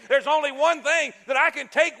temporary. There's only one thing that I can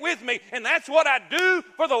take with me, and that's what I do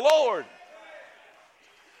for the Lord.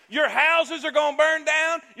 Your houses are going to burn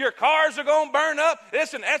down. Your cars are going to burn up.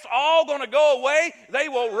 Listen, that's all going to go away. They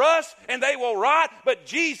will rust and they will rot. But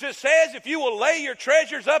Jesus says if you will lay your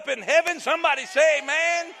treasures up in heaven, somebody say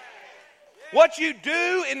amen. What you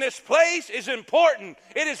do in this place is important.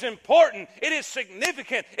 It is important. It is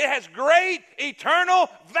significant. It has great eternal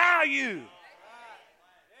value.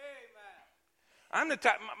 I'm the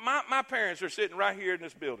type, my parents are sitting right here in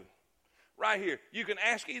this building. Right here. You can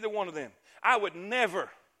ask either one of them. I would never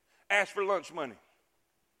ask for lunch money.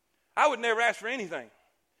 I would never ask for anything.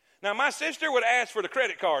 Now, my sister would ask for the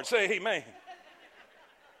credit card. Say amen.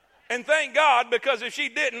 And thank God, because if she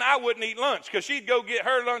didn't, I wouldn't eat lunch, because she'd go get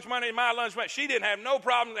her lunch money and my lunch money. She didn't have no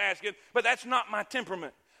problem asking, but that's not my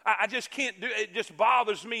temperament. I just can't do it. It just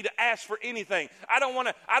bothers me to ask for anything. I don't want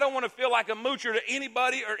to feel like a moocher to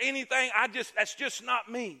anybody or anything. That's just not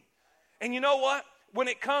me. And you know what? When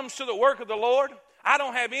it comes to the work of the Lord, I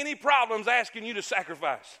don't have any problems asking you to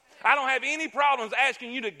sacrifice. I don't have any problems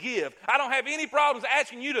asking you to give. I don't have any problems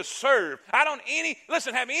asking you to serve. I don't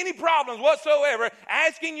have any problems whatsoever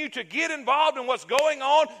asking you to get involved in what's going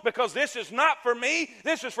on, because this is not for me.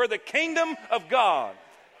 This is for the kingdom of God.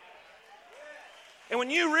 And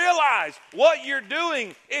when you realize what you're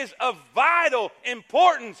doing is of vital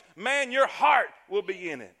importance, man, your heart will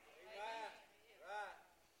be in it.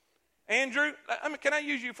 Andrew, can I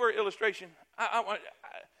use you for an illustration? How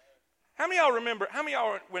many of y'all remember? How many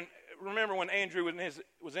of y'all remember when Andrew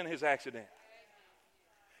was in his accident?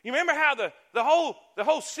 You remember how the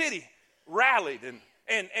whole city rallied and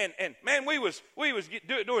man, we was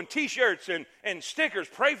doing T-shirts and stickers.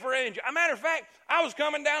 Pray for Andrew. As a matter of fact, I was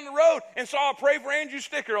coming down the road and saw a Pray for Andrew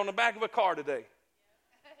sticker on the back of a car today.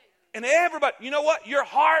 And everybody, you know what? Your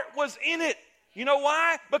heart was in it. You know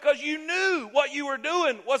why? Because you knew what you were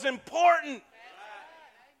doing was important.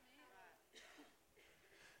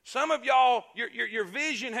 Some of y'all, your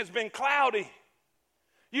vision has been cloudy.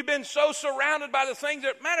 You've been so surrounded by the things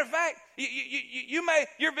that, matter of fact,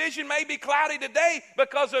 your vision may be cloudy today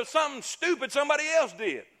because of something stupid somebody else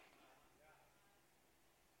did.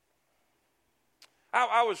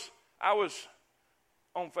 I was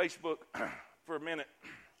on Facebook for a minute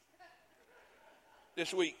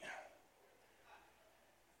this week.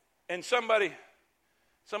 And somebody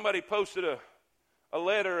posted a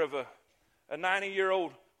letter of a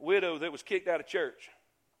 90-year-old widow that was kicked out of church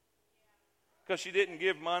because she didn't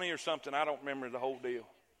give money or something. I don't remember the whole deal.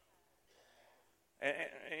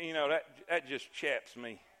 And you know, that just chaps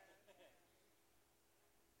me.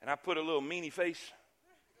 And I put a little meanie face.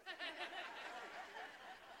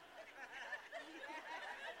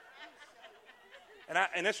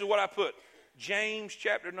 And this is what I put. James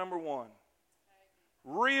chapter number 1.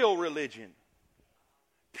 Real religion,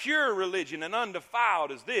 pure religion and undefiled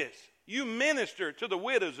is this: you minister to the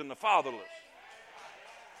widows and the fatherless.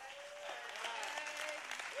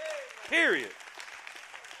 Period.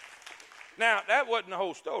 Now, that wasn't the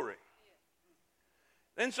whole story.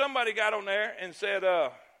 Then somebody got on there and said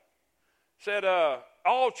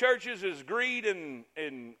all churches is greed and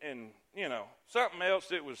you know, something else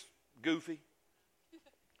that was goofy.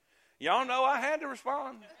 Y'all know I had to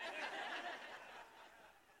respond.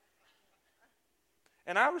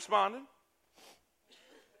 And I responded.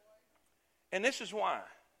 And this is why.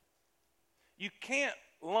 You can't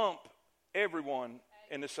lump everyone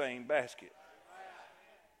in the same basket.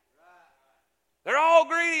 They're all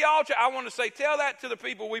greedy. I want to say, tell that to the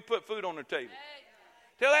people we put food on their table.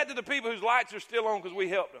 Tell that to the people whose lights are still on because we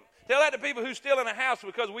helped them. Tell that to people who's still in a house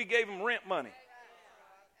because we gave them rent money.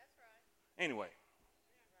 Anyway.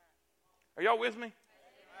 Are y'all with me?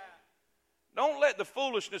 Don't let the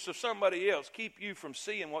foolishness of somebody else keep you from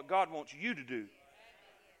seeing what God wants you to do.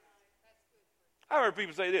 I heard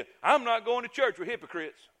people say this: I'm not going to church with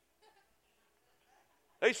hypocrites.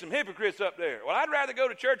 There's some hypocrites up there. Well, I'd rather go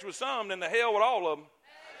to church with some than to hell with all of them.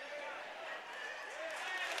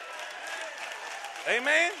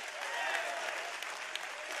 Amen?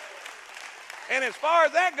 And as far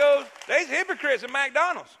as that goes, there's hypocrites at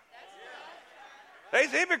McDonald's.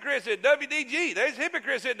 There's hypocrites at WDG. There's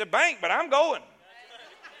hypocrites at the bank, but I'm going.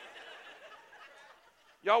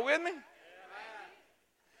 Y'all with me?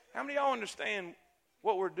 How many of y'all understand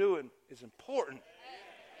what we're doing is important?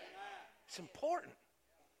 It's important.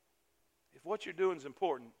 If what you're doing is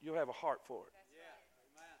important, you'll have a heart for it.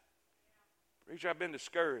 Preacher, I've been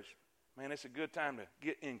discouraged. Man, it's a good time to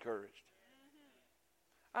get encouraged.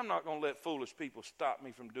 I'm not going to let foolish people stop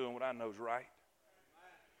me from doing what I know is right.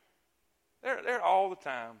 They're there all the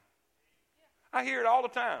time. I hear it all the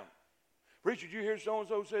time. Preacher, did you hear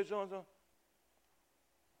so-and-so say so-and-so?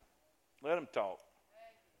 Let them talk.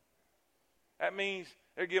 That means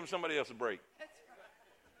they're giving somebody else a break.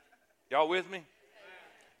 Y'all with me?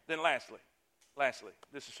 Then lastly,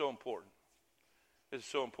 this is so important. This is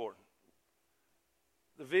so important.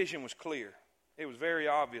 The vision was clear. It was very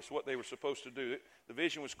obvious what they were supposed to do. The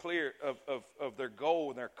vision was clear of their goal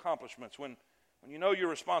and their accomplishments. When you know your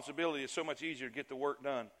responsibility, it's so much easier to get the work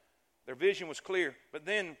done. Their vision was clear, but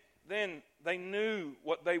then they knew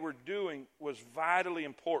what they were doing was vitally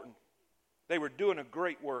important. They were doing a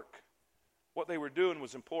great work. What they were doing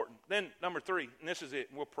was important. Then number 3, and this is it,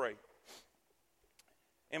 and we'll pray.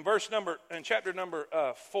 In chapter number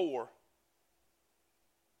 4,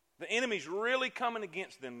 the enemy's really coming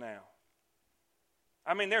against them now.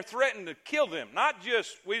 I mean, they're threatening to kill them. Not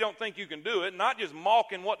just, we don't think you can do it. Not just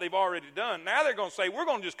mocking what they've already done. Now they're going to say, we're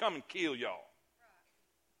going to just come and kill y'all.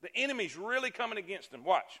 The enemy's really coming against them.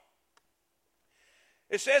 Watch.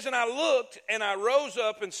 It says, and I looked, and I rose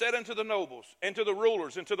up and said unto the nobles, and to the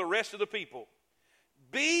rulers, and to the rest of the people,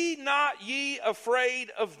 be not ye afraid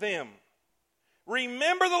of them.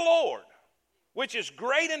 Remember the Lord, which is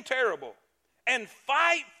great and terrible, and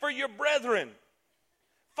fight for your brethren.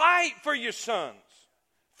 Fight for your sons.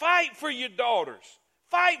 Fight for your daughters.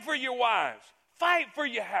 Fight for your wives. Fight for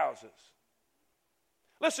your houses.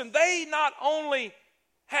 Listen, they not only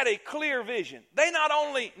had a clear vision, they not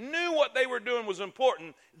only knew what they were doing was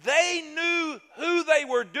important, they knew who they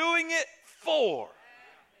were doing it for.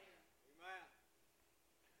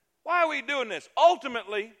 Why are we doing this?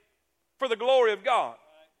 Ultimately, for the glory of God.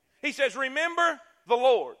 He says, remember the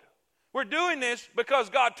Lord. We're doing this because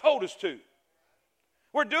God told us to.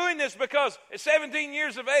 We're doing this because at 17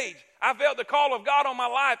 years of age, I felt the call of God on my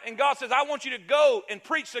life. And God says, I want you to go and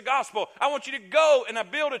preach the gospel. I want you to go and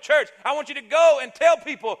build a church. I want you to go and tell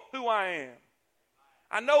people who I am.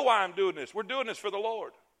 I know why I'm doing this. We're doing this for the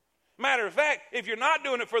Lord. Matter of fact, if you're not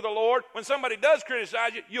doing it for the Lord, when somebody does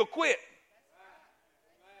criticize you, you'll quit.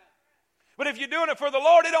 But if you're doing it for the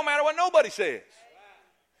Lord, it don't matter what nobody says.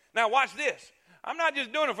 Now watch this. I'm not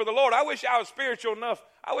just doing it for the Lord. I wish I was spiritual enough.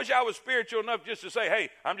 I wish I was spiritual enough just to say, hey,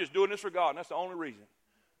 I'm just doing this for God, and that's the only reason.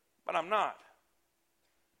 But I'm not.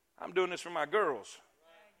 I'm doing this for my girls.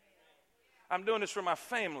 I'm doing this for my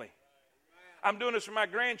family. I'm doing this for my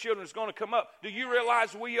grandchildren that's going to come up. Do you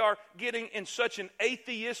realize we are getting in such an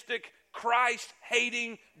atheistic,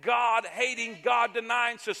 Christ-hating,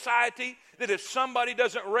 God-denying society that if somebody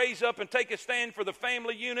doesn't raise up and take a stand for the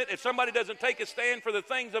family unit, if somebody doesn't take a stand for the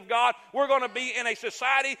things of God, we're going to be in a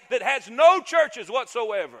society that has no churches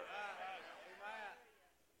whatsoever.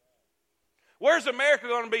 Where's America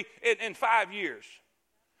going to be in 5 years?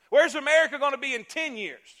 Where's America going to be in 10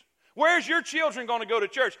 years? Where's your children going to go to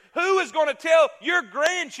church? Who is going to tell your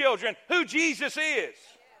grandchildren who Jesus is?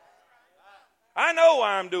 I know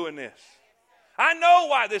why I'm doing this. I know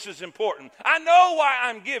why this is important. I know why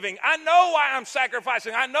I'm giving. I know why I'm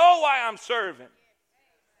sacrificing. I know why I'm serving.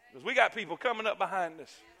 Because we got people coming up behind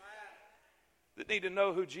us that need to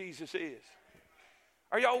know who Jesus is.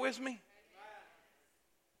 Are y'all with me?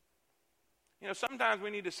 You know, sometimes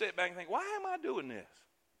we need to sit back and think, why am I doing this?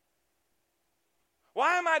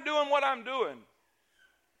 Why am I doing what I'm doing?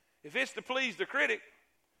 If it's to please the critic,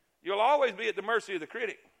 you'll always be at the mercy of the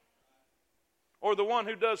critic or the one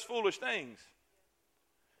who does foolish things.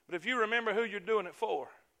 But if you remember who you're doing it for,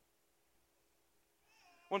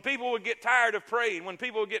 when people would get tired of praying, when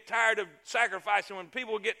people would get tired of sacrificing, when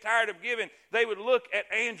people would get tired of giving, they would look at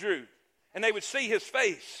Andrew and they would see his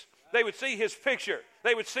face. They would see his picture.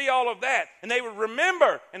 They would see all of that and they would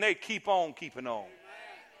remember and they'd keep on keeping on.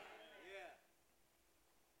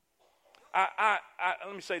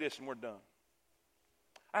 Let me say this and we're done.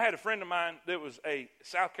 I had a friend of mine that was a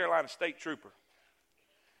South Carolina state trooper.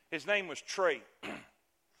 His name was Trey.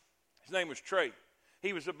 His name was Trey.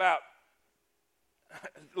 He was about,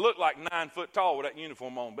 looked like 9 foot tall with that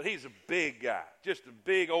uniform on, but he's a big guy, just a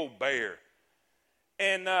big old bear.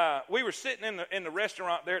 And we were sitting in the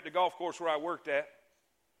restaurant there at the golf course where I worked at,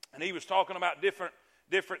 and he was talking about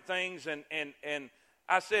different things, and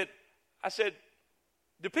I said,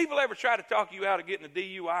 do people ever try to talk you out of getting a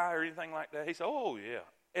DUI or anything like that? He said, oh, yeah,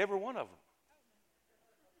 every one of them.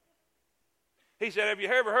 He said, have you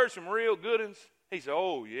ever heard some real good ones? He said,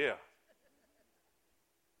 oh, yeah.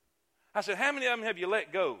 I said, how many of them have you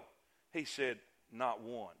let go? He said, not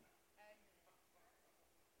one.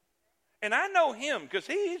 And I know him because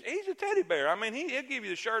he's a teddy bear. I mean, he'll give you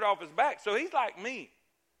the shirt off his back. So he's like me.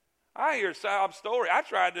 I hear a sob story. I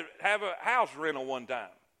tried to have a house rental one time.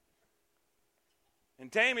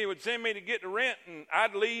 And Tammy would send me to get the rent, and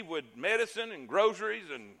I'd leave with medicine and groceries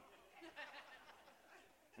and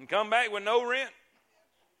come back with no rent.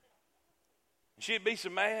 And she'd be so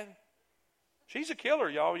mad. She's a killer,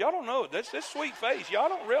 y'all. Y'all don't know it. That's this sweet face. Y'all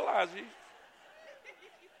don't realize it.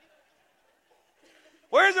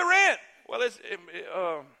 Where's the rent? Well,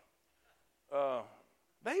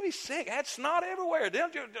 baby's sick. I had snot everywhere.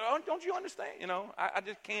 Don't you understand? You know, I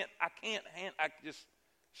just can't. It's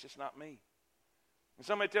just not me. And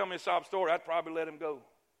somebody tell me a sob story, I'd probably let him go.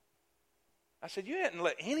 I said, you hadn't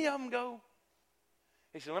let any of them go?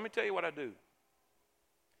 He said, let me tell you what I do.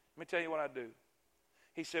 Let me tell you what I do.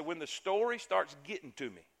 He said, when the story starts getting to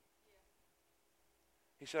me,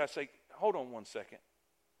 he said, I say, hold on one second.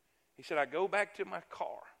 He said, I go back to my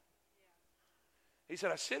car. He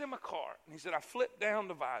said, I sit in my car. And he said, I flip down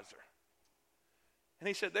the visor. And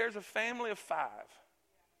he said, there's a family of 5.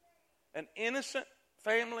 An innocent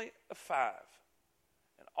family of 5.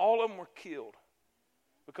 And all of them were killed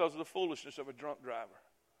because of the foolishness of a drunk driver.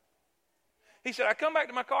 He said, I come back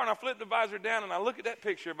to my car and I flip the visor down and I look at that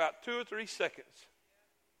picture about 2 or 3 seconds.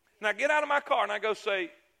 And I get out of my car and I go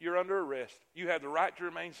say, you're under arrest. You have the right to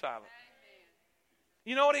remain silent.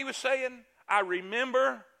 You know what he was saying? I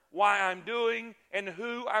remember why I'm doing and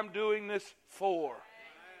who I'm doing this for.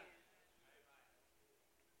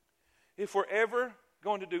 If we're ever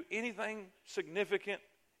going to do anything significant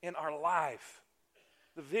in our life,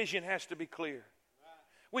 the vision has to be clear.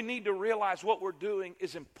 We need to realize what we're doing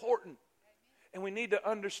is important. And we need to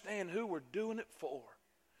understand who we're doing it for.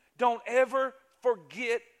 Don't ever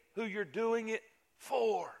forget who you're doing it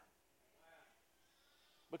for.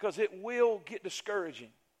 Because it will get discouraging.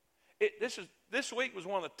 This week was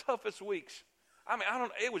one of the toughest weeks. I mean,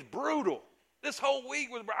 it was brutal. This whole week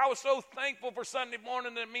I was so thankful for Sunday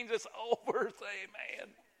morning that it means it's over. Say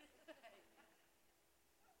amen.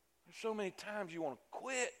 There's so many times you want to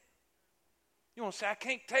quit. You want to say, I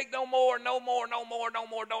can't take no more. Don't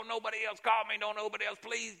nobody else call me. Don't nobody else.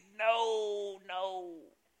 Please, no.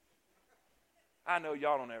 I know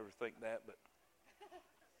y'all don't ever think that, but.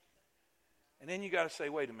 And then you got to say,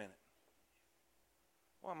 wait a minute.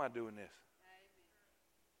 Why am I doing this?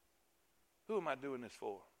 Who am I doing this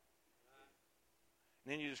for?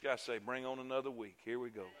 And then you just got to say, bring on another week. Here we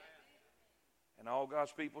go. And all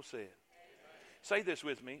God's people said. Say this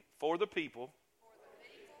with me. For the people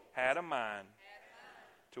had a mind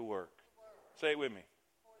to work. Say it with me.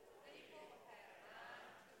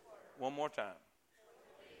 One more time.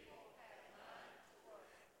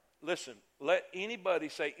 Listen, let anybody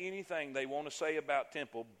say anything they want to say about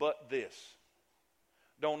temple but this.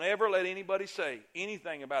 Don't ever let anybody say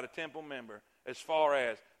anything about a temple member as far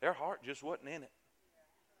as their heart just wasn't in it.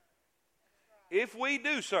 If we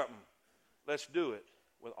do something, let's do it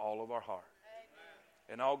with all of our heart.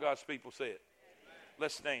 And all God's people say it.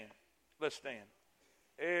 Let's stand. Let's stand.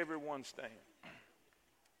 Everyone stand.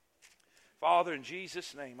 Father, in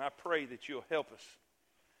Jesus' name, I pray that you'll help us.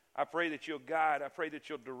 I pray that you'll guide. I pray that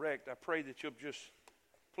you'll direct. I pray that you'll just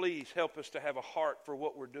please help us to have a heart for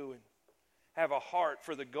what we're doing. Have a heart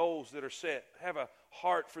for the goals that are set. Have a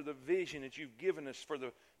heart for the vision that you've given us for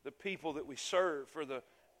the people that we serve, for the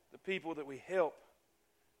people that we help.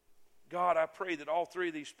 God, I pray that all three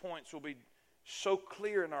of these points will be so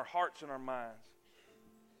clear in our hearts and our minds.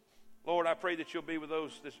 Lord, I pray that you'll be with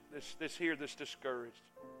those that's here that's discouraged.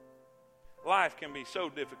 Life can be so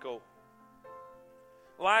difficult.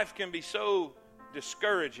 Life can be so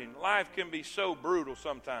discouraging. Life can be so brutal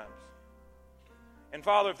sometimes. And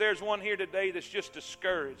Father, if there's one here today that's just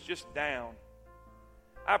discouraged, just down,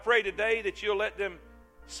 I pray today that you'll let them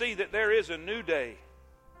see that there is a new day.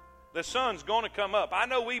 The sun's going to come up. I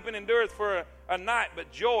know weeping endureth for a night,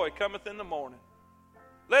 but joy cometh in the morning.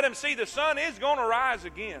 Let them see the sun is going to rise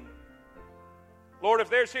again. Lord, if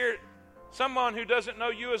there's here someone who doesn't know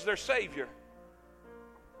you as their Savior,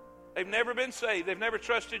 they've never been saved, they've never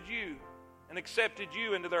trusted you and accepted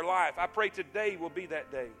you into their life, I pray today will be that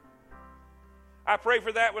day. I pray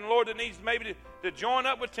for that one, Lord, that needs maybe to join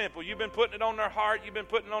up with Temple. You've been putting it on their heart, you've been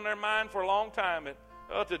putting it on their mind for a long time, and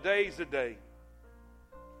today's the day.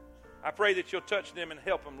 I pray that you'll touch them and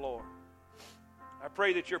help them, Lord. I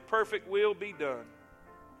pray that your perfect will be done.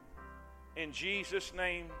 In Jesus'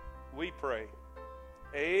 name we pray.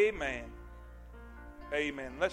 Amen. Amen. Let's